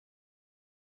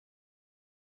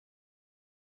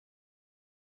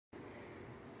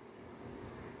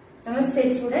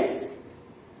Namaste students.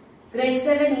 Grade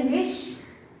 7 English,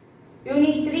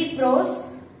 Unit 3 Prose.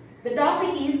 The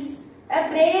topic is a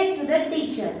prayer to the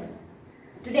teacher.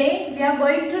 Today we are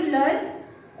going to learn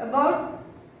about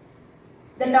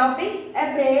the topic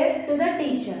a prayer to the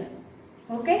teacher.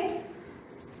 Okay?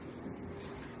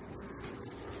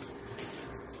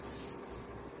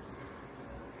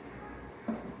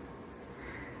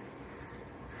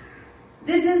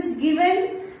 This is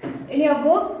given in your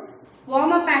book.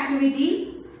 Warm-up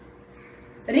activity.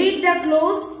 Read the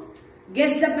clues,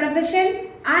 guess the profession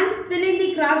and fill in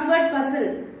the crossword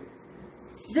puzzle.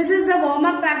 This is a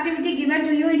warm-up activity given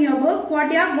to you in your book.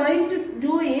 What you are going to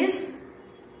do is,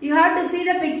 you have to see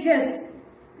the pictures.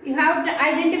 You have to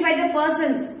identify the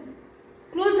persons.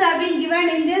 Clues have been given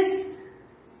in this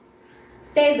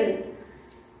table.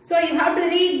 So you have to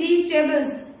read these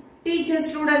tables. Teacher,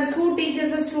 students, who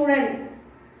teaches a student.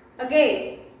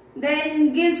 Okay.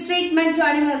 Then gives treatment to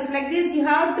animals. Like this you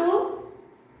have to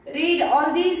read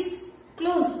all these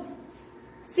clues.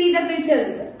 See the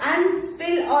pictures and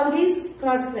fill all these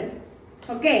crossword.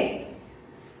 Okay.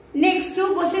 Next,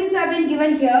 two questions have been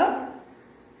given here.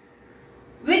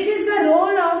 Which is the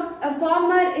role of a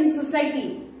farmer in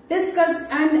society? Discuss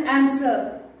and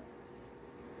answer.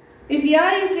 If you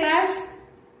are in class,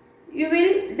 you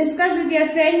will discuss with your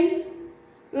friends.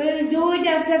 You will do it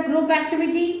as a group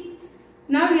activity.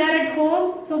 Now you are at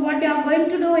home, so what you are going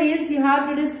to do is, you have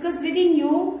to discuss within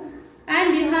you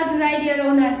and you have to write your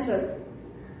own answer.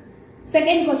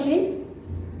 Second question,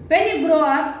 when you grow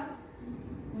up,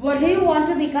 what do you want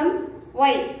to become?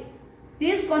 Why?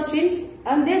 These questions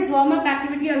and this warm-up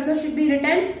activity also should be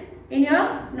written in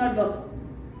your notebook.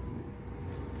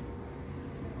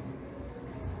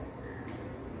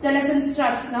 The lesson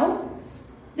starts now.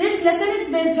 This lesson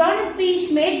is based on a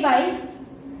speech made by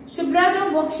Subrata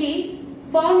Bokshi,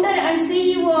 founder and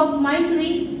CEO of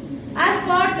Mindtree, as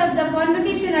part of the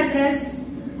convocation address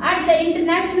at the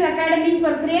International Academy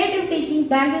for Creative Teaching,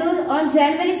 Bangalore on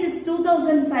January 6,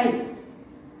 2005.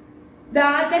 The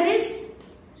author is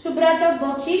Subrata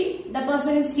Bokshi. The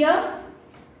person is here.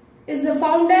 Is the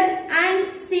founder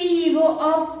and CEO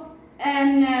of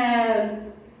an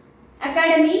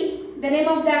academy. The name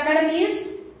of the academy is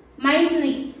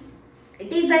Mindtree.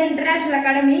 It is an international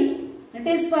academy. It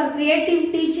is for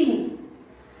creative teaching.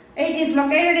 It is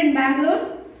located in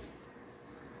Bangalore.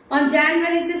 On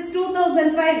January 6,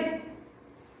 2005,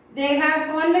 they have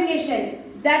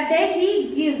convocation. That day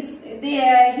he gave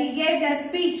the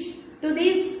speech to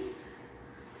these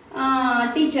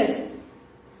teachers.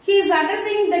 He is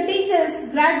addressing the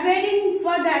teachers graduating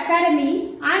for the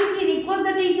academy, and he requests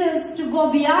the teachers to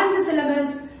go beyond the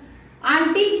syllabus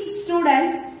and teach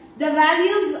students the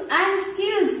values and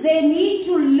skills they need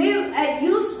to live a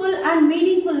useful and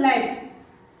meaningful life.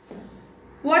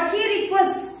 What he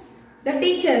requests the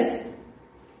teachers,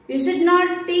 you should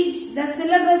not teach the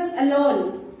syllabus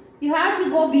alone. You have to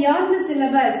go beyond the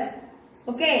syllabus.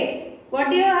 Okay.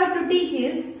 What you have to teach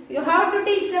is, you have to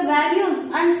teach the values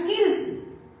and skills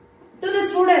to the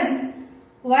students.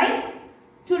 Why?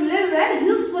 To live a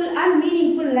useful and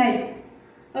meaningful life.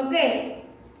 Okay.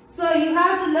 So you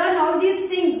have to learn all these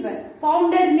things.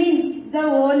 Founder means the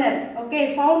owner.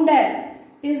 Okay. Founder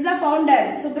is the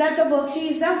founder. Subrata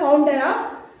Bokshi is the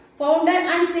founder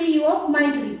and CEO of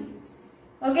Mindtree.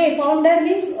 Okay, founder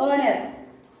means owner.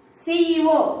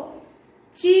 CEO,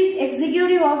 Chief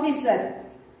Executive Officer.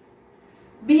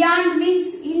 Beyond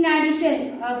means in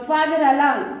addition, further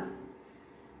along.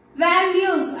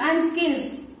 Values and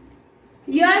skills.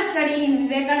 You are studying in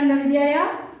Vivekananda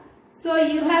Vidyalaya, so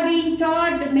you have been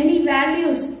taught many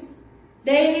values.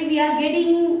 Daily we are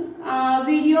getting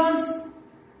videos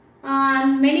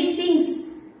on many things.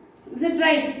 Is it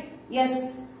right?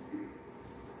 Yes.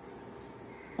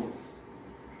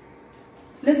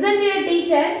 Listen to your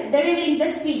teacher delivering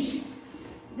the speech.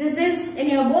 This is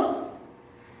in your book.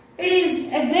 It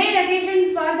is a great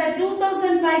occasion for the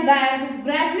 2005 batch of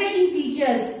graduating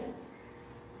teachers.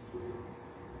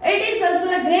 It is also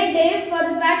a great day for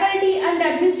the faculty and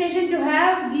administration to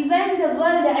have given the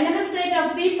world another set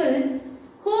of people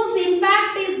whose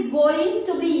impact is going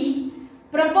to be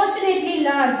proportionately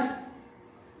large.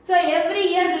 So every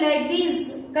year like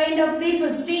these kind of people,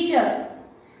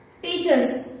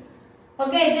 teachers,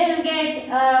 okay, they will get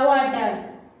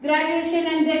graduation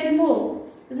and they will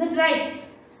move. Is it right?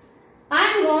 I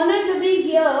am honored to be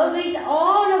here with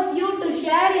all of you to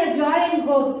share your joy and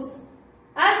hopes.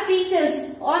 As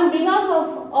teachers, on behalf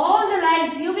of all the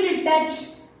lives you will touch,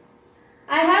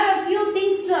 I have a few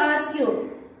things to ask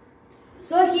you.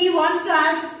 So he wants to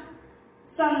ask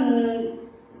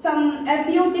a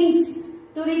few things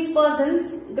to these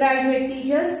persons, graduate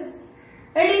teachers.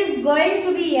 it is going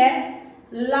to be a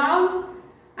long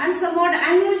and somewhat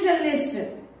unusual list.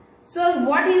 So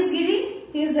what he is giving?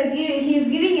 He is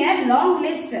giving a long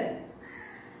list.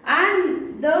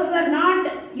 And those are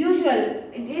not usual.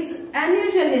 It is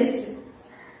unusual list.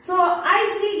 So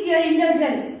I seek your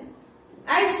indulgence.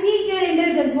 I seek your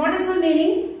indulgence. What is the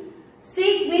meaning?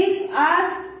 Seek means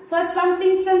ask for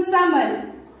something from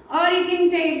someone, or you can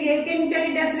tell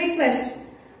it as request.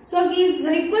 So he is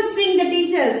requesting the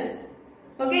teachers.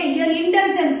 Okay, your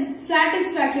indulgence,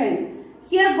 satisfaction.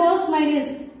 Here goes my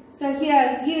list. So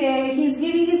here he is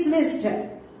giving his list.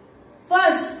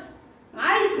 First,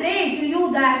 I pray to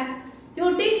you that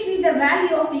you teach me the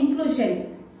value of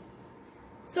inclusion.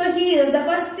 So here, the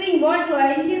first thing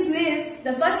in his list,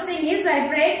 the first thing is, I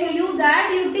pray to you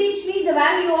that you teach me the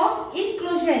value of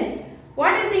inclusion.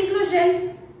 What is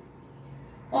inclusion?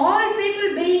 All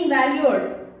people being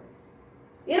valued,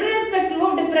 irrespective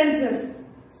of differences.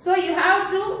 So you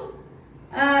have to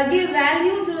give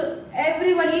value to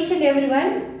everyone, each and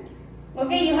everyone.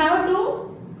 Okay, you have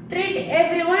to treat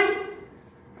everyone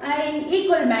in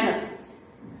equal manner.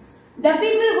 The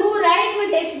people who write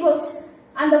my textbooks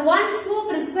and the ones who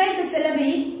prescribe the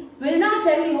syllabi will not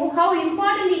tell you how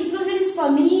important inclusion is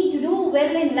for me to do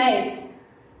well in life.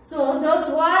 So those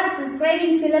who are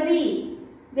prescribing syllabi,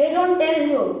 they don't tell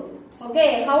you,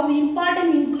 okay, how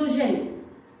important inclusion.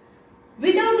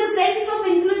 Without the sense of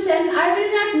inclusion, I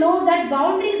will not know that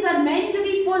boundaries are meant to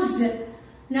be pushed,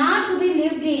 not to be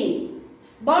lived in.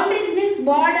 Boundaries means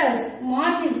borders,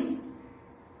 margins.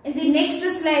 In the next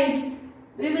slides,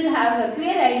 we will have a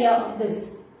clear idea of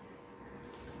this.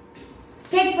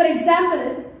 Take for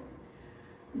example,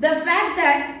 the fact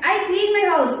that I clean my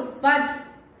house but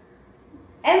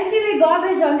empty my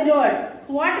garbage on the road.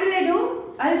 What will I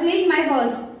do? I'll clean my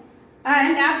house,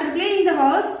 and after cleaning the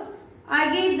house,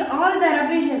 I give all the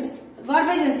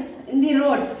garbages in the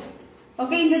road,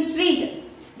 okay, in the street.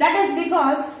 That is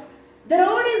because the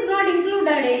road is not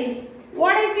included in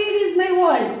what I feel is my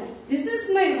world. This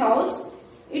is my house.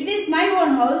 It is my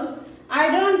own house. I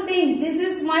don't think this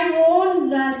is my own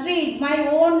street, my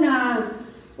own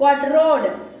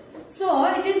road. So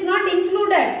it is not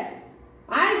included.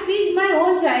 I feed my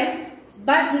own child,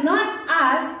 but do not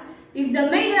ask if the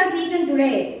maid has eaten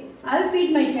today. I'll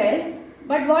feed my child,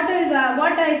 but what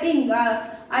I think,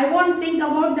 I won't think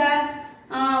about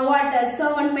the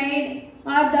servant maid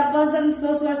or the person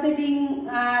those who are sitting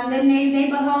in the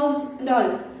neighbor house and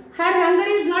all. Her hunger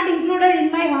is not included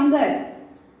in my hunger.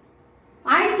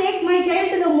 I take my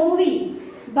child to the movie,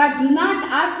 but do not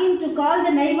ask him to call the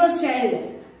neighbor's child.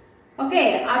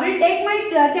 Okay, I will take my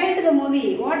child to the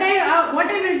movie. What I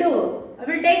will do? I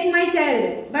will take my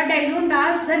child, but I don't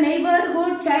ask the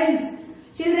neighborhood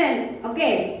children.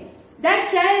 Okay, that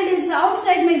child is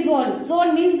outside my zone.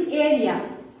 Zone means area.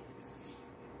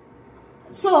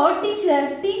 So,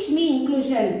 teacher, teach me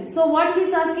inclusion. So, what he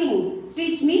is asking?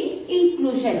 Teach me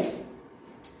inclusion.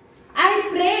 I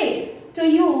pray to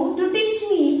you to teach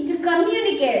me to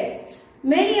communicate.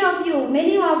 Many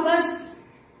of us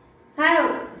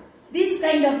have these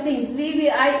kind of things.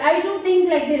 I do things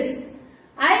like this.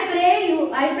 I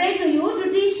pray to you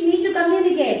to teach me to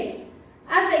communicate.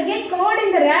 As I get caught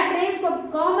in the rat race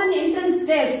of common entrance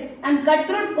tests and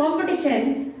cutthroat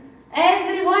competition,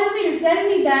 everyone will tell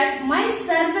me that my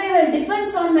survival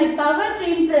depends on my power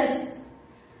to impress.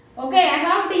 Okay, I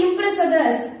have to impress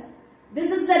others.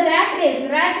 This is the rat race.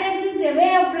 Rat race means a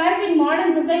way of life in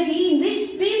modern society in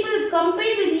which people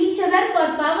compete with each other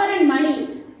for power and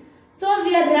money. So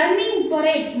we are running for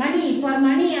it, for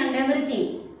money and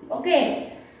everything.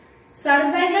 Okay.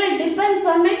 Survival depends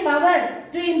on my power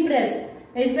to impress.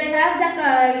 If I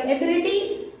have the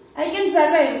ability, I can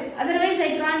survive. Otherwise,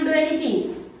 I can't do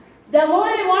anything. The more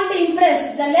I want to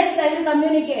impress, the less I will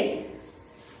communicate.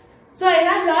 So I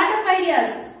have lot of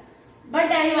ideas,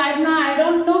 but I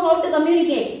don't know how to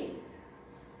communicate.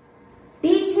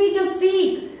 Teach me to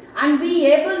speak and be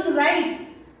able to write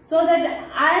so that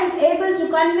I am able to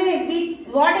convey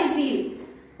what I feel.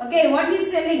 Okay, what he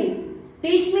is telling.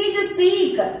 Teach me to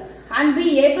speak and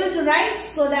be able to write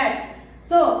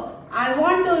so I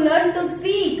want to learn to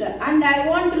speak and I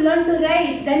want to learn to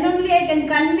write. Then only I can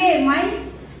convey my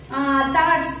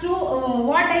thoughts to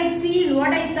what I feel,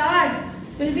 what I thought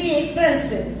will be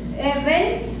expressed.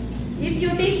 If you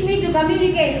teach me to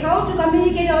communicate, how to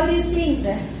communicate all these things.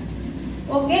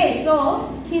 Okay,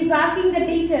 so he is asking the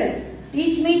teachers,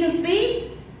 teach me to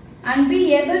speak and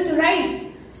be able to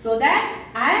write so that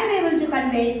I am able to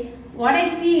convey what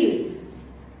I feel.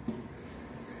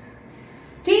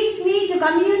 Teach me to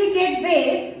communicate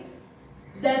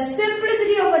with the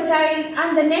simplicity of a child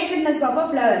and the nakedness of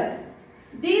a flower.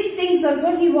 These things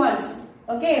also he wants.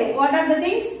 Okay, what are the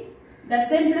things? The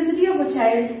simplicity of a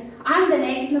child and the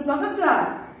nakedness of a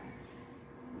flower.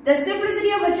 The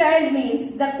simplicity of a child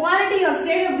means the quality or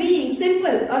state of being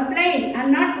simple or plain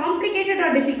and not complicated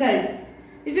or difficult.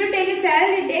 If you take a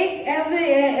child, you take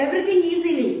everything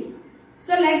easily.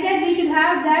 So like that we should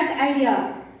have that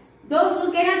idea. Those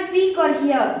who cannot speak or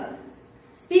hear,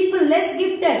 people less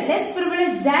gifted, less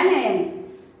privileged than I am,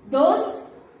 those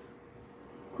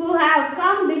who have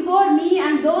come before me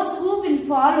and those who will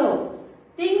follow,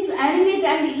 things animate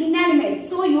and inanimate.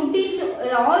 So you teach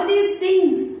all these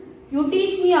things. You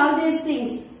teach me all these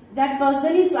things. That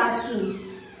person is asking.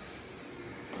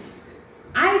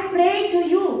 I pray to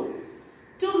you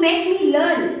to make me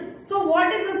learn. So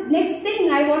what is the next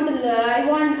thing I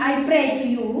pray to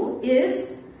you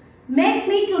is make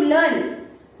me to learn.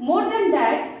 More than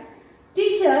that,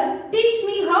 teacher, teach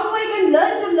me how I can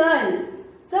learn to learn.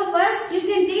 So first you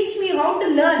can teach me how to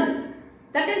learn.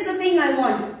 That is the thing I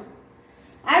want.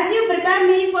 As you prepare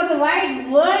me for the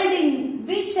wide world in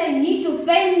which I need to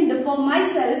fend for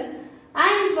myself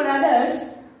and for others,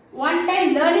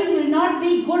 one-time learning will not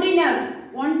be good enough.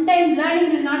 One-time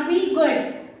learning will not be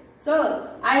good. So,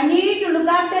 I need to look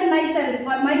after myself,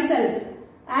 for myself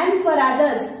and for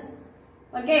others.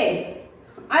 Okay.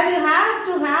 I will have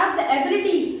to have the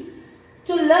ability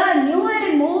to learn newer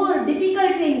and more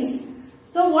difficult things.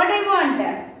 So, what I want?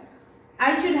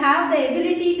 I should have the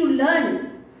ability to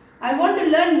learn. I want to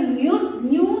learn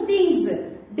new things,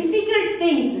 difficult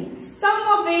things.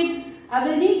 Some of it I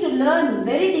will need to learn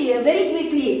very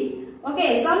quickly.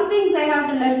 Okay, some things I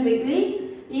have to learn quickly.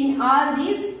 In all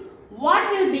these, what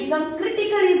will become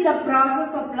critical is the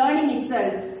process of learning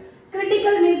itself.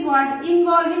 Critical means what?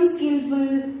 Involving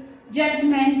skillful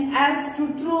judgment as to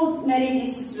truth, merit,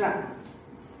 etc.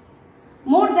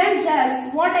 More than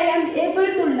just what I am able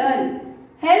to learn.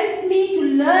 Help me to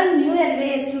learn newer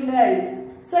ways to learn.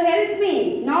 So help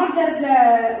me, not as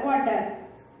the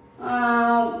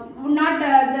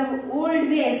old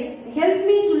ways. Help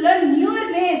me to learn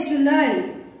newer ways to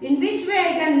learn. In which way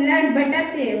I can learn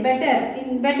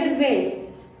better way.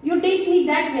 You teach me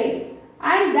that way.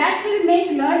 And that will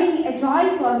make learning a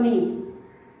joy for me.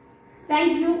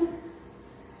 Thank you.